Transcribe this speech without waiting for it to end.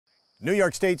New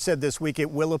York State said this week it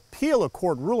will appeal a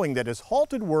court ruling that has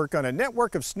halted work on a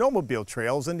network of snowmobile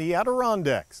trails in the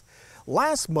Adirondacks.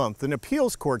 Last month, an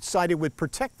appeals court sided with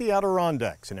Protect the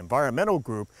Adirondacks, an environmental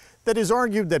group that has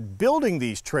argued that building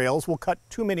these trails will cut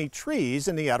too many trees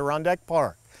in the Adirondack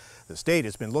Park. The state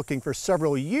has been looking for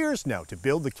several years now to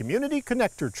build the community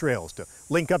connector trails to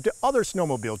link up to other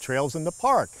snowmobile trails in the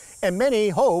park, and many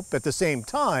hope at the same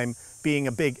time being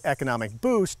a big economic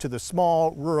boost to the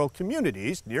small rural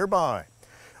communities nearby.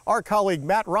 Our colleague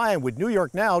Matt Ryan with New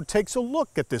York Now takes a look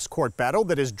at this court battle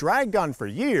that has dragged on for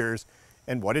years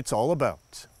and what it's all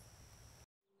about.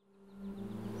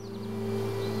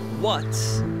 What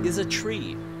is a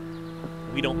tree?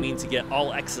 We don't mean to get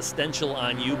all existential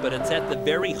on you, but it's at the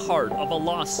very heart of a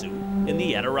lawsuit in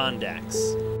the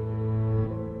Adirondacks.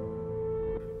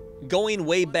 Going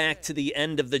way back to the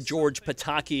end of the George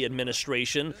Pataki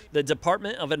administration, the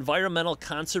Department of Environmental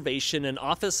Conservation and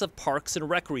Office of Parks and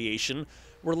Recreation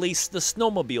released the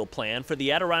snowmobile plan for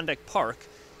the Adirondack Park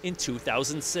in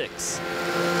 2006.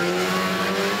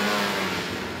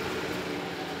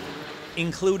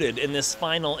 Included in this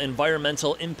final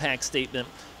environmental impact statement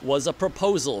was a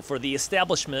proposal for the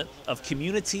establishment of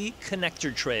community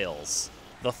connector trails.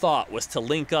 The thought was to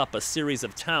link up a series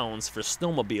of towns for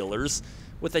snowmobilers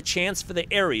with a chance for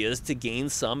the areas to gain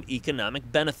some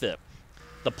economic benefit.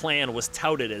 The plan was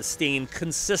touted as staying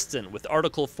consistent with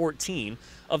Article 14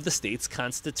 of the state's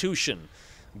constitution,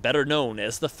 better known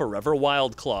as the Forever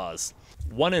Wild Clause.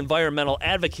 One environmental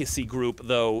advocacy group,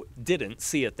 though, didn't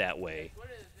see it that way.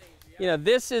 You know,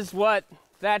 this is what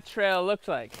that trail looked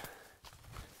like.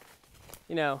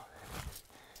 You know,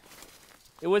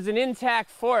 it was an intact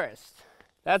forest.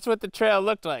 That's what the trail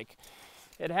looked like.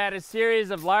 It had a series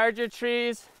of larger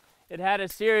trees, it had a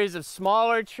series of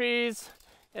smaller trees,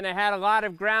 and it had a lot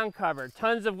of ground cover.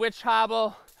 Tons of witch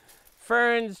hobble,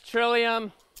 ferns,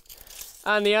 trillium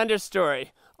on the understory.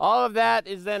 All of that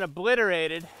is then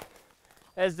obliterated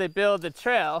as they build the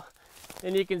trail.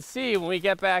 And you can see when we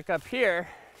get back up here,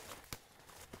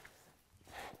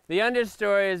 the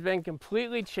understory has been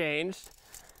completely changed.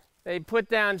 They put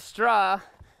down straw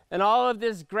and all of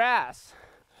this grass.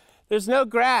 There's no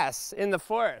grass in the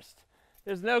forest.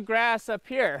 There's no grass up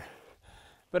here.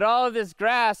 But all of this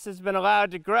grass has been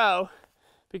allowed to grow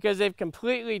because they've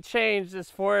completely changed this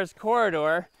forest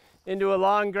corridor into a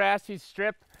long grassy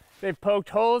strip. They've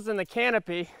poked holes in the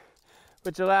canopy,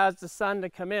 which allows the sun to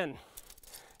come in.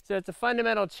 So it's a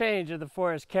fundamental change of the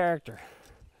forest character.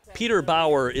 Peter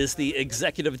Bauer is the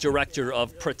executive director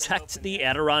of Protect the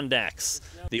Adirondacks.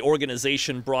 The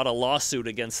organization brought a lawsuit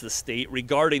against the state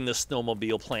regarding the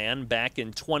snowmobile plan back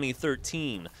in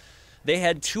 2013. They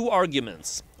had two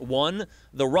arguments. One,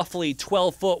 the roughly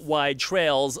 12-foot wide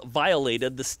trails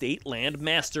violated the state land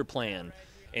master plan.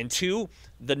 And two,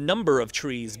 the number of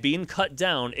trees being cut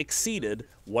down exceeded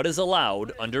what is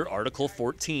allowed under Article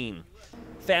 14.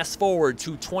 Fast forward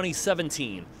to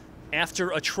 2017.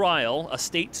 After a trial, a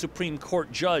state Supreme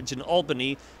Court judge in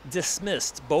Albany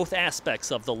dismissed both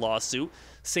aspects of the lawsuit,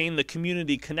 saying the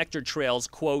community connector trails,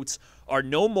 quote, are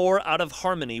no more out of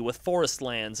harmony with forest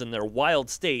lands in their wild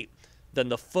state than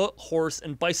the foot, horse,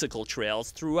 and bicycle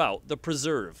trails throughout the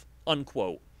preserve,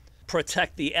 unquote.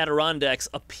 Protect the Adirondacks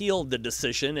appealed the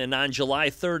decision and on July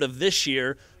 3rd of this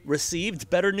year received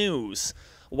better news.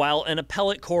 While an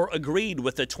appellate court agreed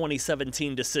with the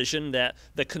 2017 decision that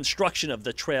the construction of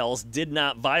the trails did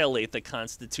not violate the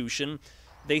Constitution,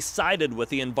 they sided with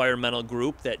the environmental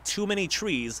group that too many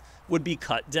trees would be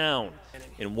cut down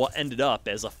in what ended up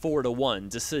as a 4-1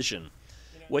 decision.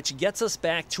 Which gets us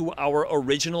back to our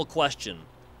original question.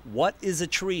 What is a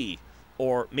tree?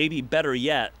 Or maybe better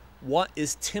yet, what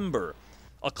is timber?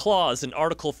 A clause in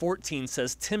Article 14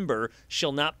 says timber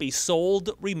shall not be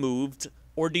sold, removed,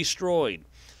 or destroyed.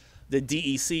 The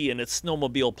DEC in its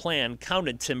snowmobile plan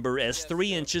counted timber as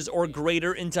 3 inches or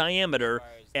greater in diameter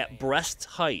at breast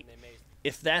height.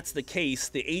 If that's the case,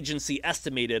 the agency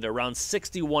estimated around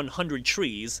 6,100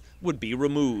 trees would be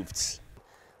removed.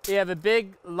 You have a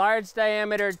big, large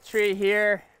diameter tree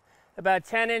here, about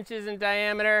 10 inches in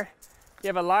diameter. You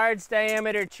have a large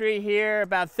diameter tree here,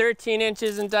 about 13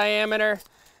 inches in diameter.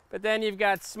 But then you've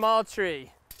got small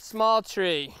tree, small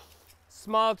tree,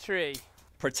 small tree.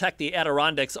 Protect the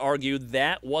Adirondacks argued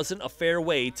that wasn't a fair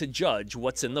way to judge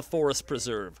what's in the forest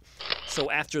preserve.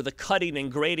 So after the cutting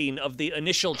and grading of the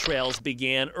initial trails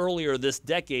began earlier this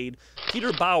decade,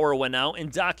 Peter Bauer went out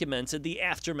and documented the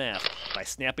aftermath by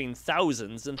snapping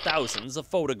thousands and thousands of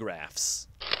photographs.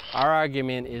 Our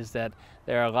argument is that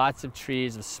there are lots of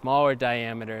trees of smaller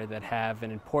diameter that have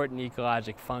an important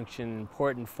ecologic function,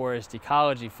 important forest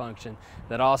ecology function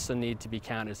that also need to be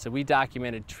counted. So we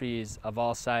documented trees of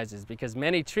all sizes because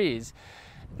many trees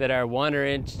that are 1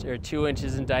 or 2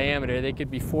 inches in diameter, they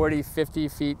could be 40, 50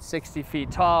 feet, 60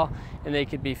 feet tall, and they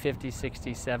could be 50,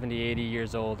 60, 70, 80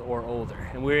 years old or older.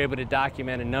 And we were able to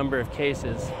document a number of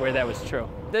cases where that was true.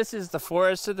 This is the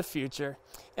forest of the future,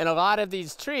 and a lot of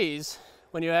these trees,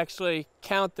 when you actually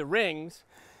count the rings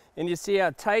and you see how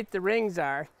tight the rings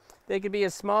are, they could be a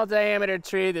small diameter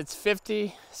tree that's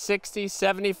 50, 60,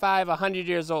 75, 100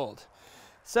 years old.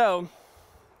 So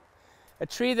a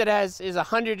tree that is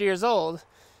 100 years old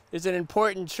is an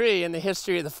important tree in the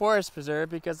history of the forest preserve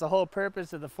because the whole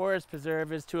purpose of the forest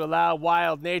preserve is to allow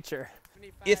wild nature.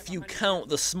 If you count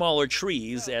the smaller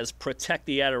trees, as Protect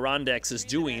the Adirondacks is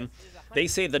doing, they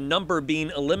say the number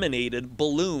being eliminated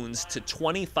balloons to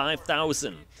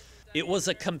 25,000. It was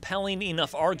a compelling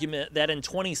enough argument that in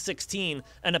 2016,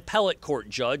 an appellate court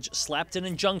judge slapped an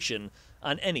injunction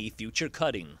on any future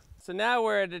cutting. So now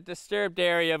we're at a disturbed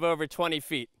area of over 20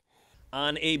 feet.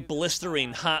 On a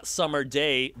blistering hot summer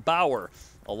day, Bauer,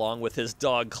 along with his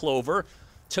dog Clover,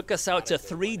 took us out to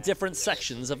 3 different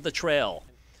sections of the trail.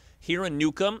 Here in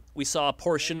Newcomb, we saw a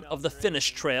portion of the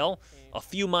finished trail, a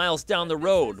few miles down the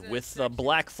road with the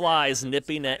black flies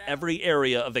nipping at every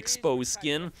area of exposed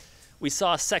skin. We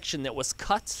saw a section that was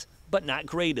cut but not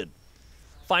graded.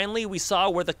 Finally, we saw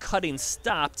where the cutting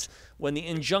stopped when the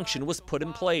injunction was put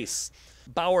in place.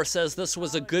 Bauer says this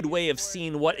was a good way of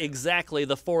seeing what exactly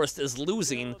the forest is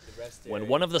losing when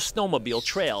one of the snowmobile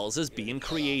trails is being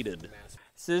created.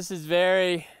 So this is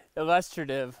very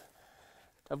illustrative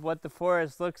of what the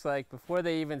forest looks like before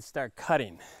they even start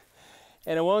cutting.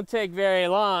 And it won't take very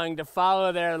long to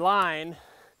follow their line.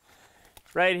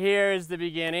 Right here is the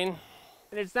beginning.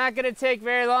 And it's not going to take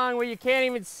very long where you can't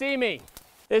even see me.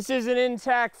 This is an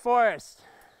intact forest,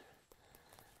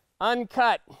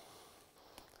 uncut,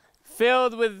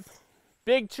 filled with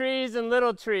big trees and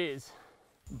little trees.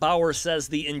 Bauer says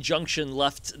the injunction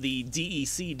left the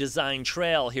DEC design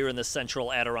trail here in the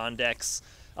Central Adirondacks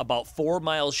about 4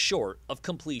 miles short of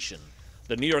completion.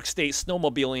 The New York State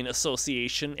Snowmobiling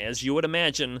Association, as you would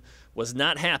imagine, was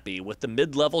not happy with the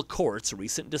mid-level court's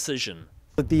recent decision.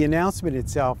 The announcement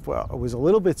itself was a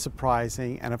little bit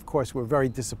surprising, and of course we're very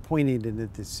disappointed in the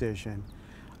decision.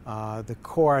 The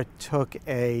court took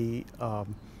an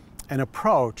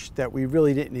approach that we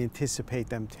really didn't anticipate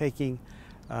them taking,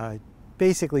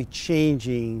 basically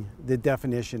changing the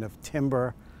definition of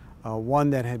timber,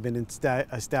 one that had been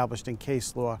established in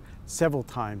case law several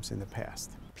times in the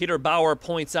past. Peter Bauer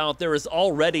points out there is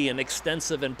already an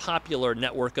extensive and popular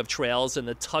network of trails in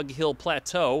the Tug Hill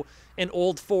Plateau and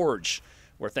Old Forge,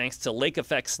 where thanks to lake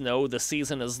effect snow, the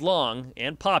season is long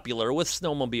and popular with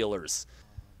snowmobilers.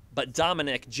 But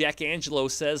Dominic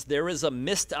Jackangelo says there is a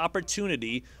missed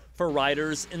opportunity for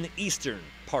riders in the eastern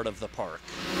part of the park.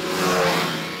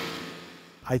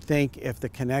 I think if the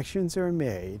connections are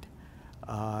made,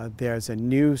 there's a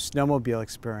new snowmobile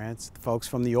experience. Folks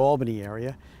from the Albany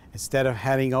area, instead of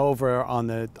heading over on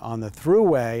the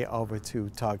thruway over to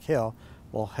Tug Hill,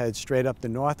 will head straight up the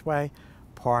Northway,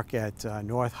 park at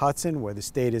North Hudson, where the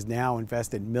state has now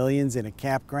invested millions in a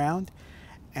campground,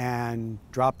 and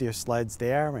drop their sleds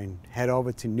there and head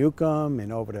over to Newcomb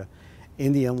and over to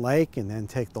Indian Lake, and then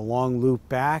take the long loop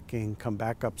back and come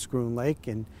back up Scroon Lake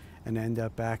and end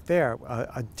up back there.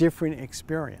 A different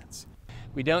experience.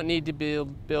 We don't need to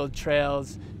build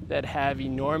trails that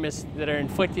are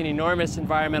inflicting enormous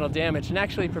environmental damage and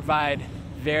actually provide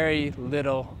very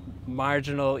little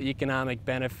marginal economic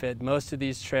benefit. Most of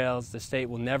these trails, the state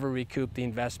will never recoup the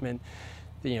investment.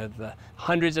 The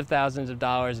hundreds of thousands of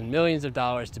dollars and millions of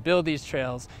dollars to build these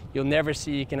trails, you'll never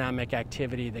see economic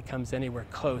activity that comes anywhere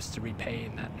close to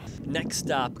repaying that. Next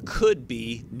stop could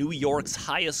be New York's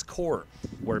highest court,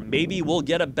 where maybe we'll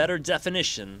get a better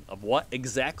definition of what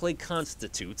exactly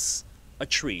constitutes a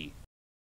tree.